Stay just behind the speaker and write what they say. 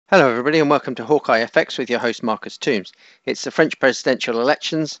Hello everybody and welcome to Hawkeye FX with your host Marcus Toombs. It's the French presidential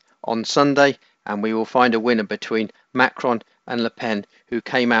elections on Sunday and we will find a winner between Macron and Le Pen, who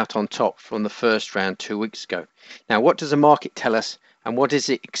came out on top from the first round 2 weeks ago. Now, what does the market tell us and what is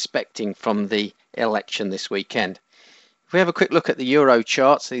it expecting from the election this weekend? If we have a quick look at the Euro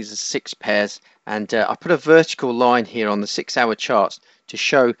charts, these are 6 pairs, and I put a vertical line here on the 6-hour charts to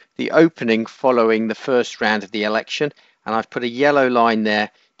show the opening following the first round of the election, and I've put a yellow line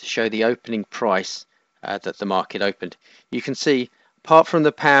there to show the opening price that the market opened. You can see, apart from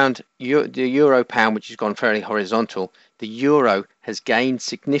the pound, the euro pound, which has gone fairly horizontal, the euro has gained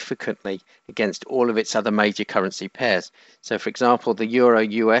significantly against all of its other major currency pairs. So for example, the euro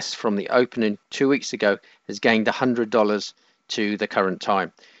US from the opening 2 weeks ago has gained $100 to the current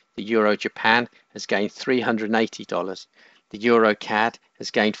time. The euro Japan has gained $380. The euro CAD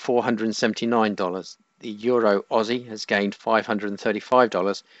has gained $479. The euro Aussie has gained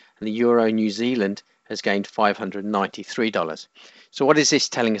 $535, and the euro New Zealand has gained $593. So what is this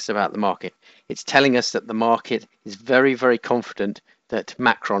telling us about the market? It's telling us that the market is very, very confident that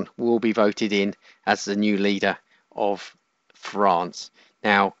Macron will be voted in as the new leader of France.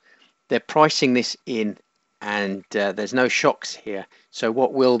 Now, they're pricing this in, and there's no shocks here. So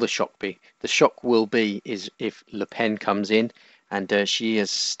what will the shock be? The shock will be is if Le Pen comes in, and she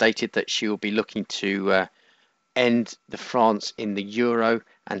has stated that she will be looking to end the France in the euro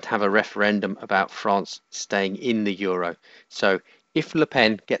and have a referendum about France staying in the euro. So if Le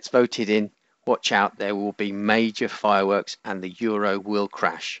Pen gets voted in, watch out, there will be major fireworks and the euro will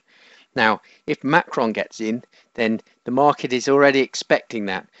crash. Now, if Macron gets in, then the market is already expecting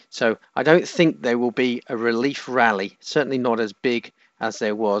that. So I don't think there will be a relief rally, certainly not as big as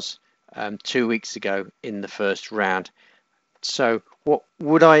there was 2 weeks ago in the first round. So what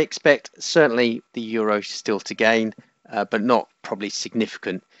would I expect? Certainly the euro still to gain, but not probably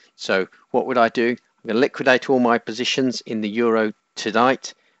significant. So what would I do? I'm going to liquidate all my positions in the euro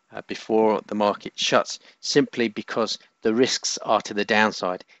tonight before the market shuts, simply because the risks are to the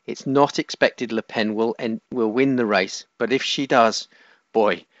downside. It's not expected Le Pen will win the race, but if she does,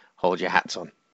 boy, hold your hats on.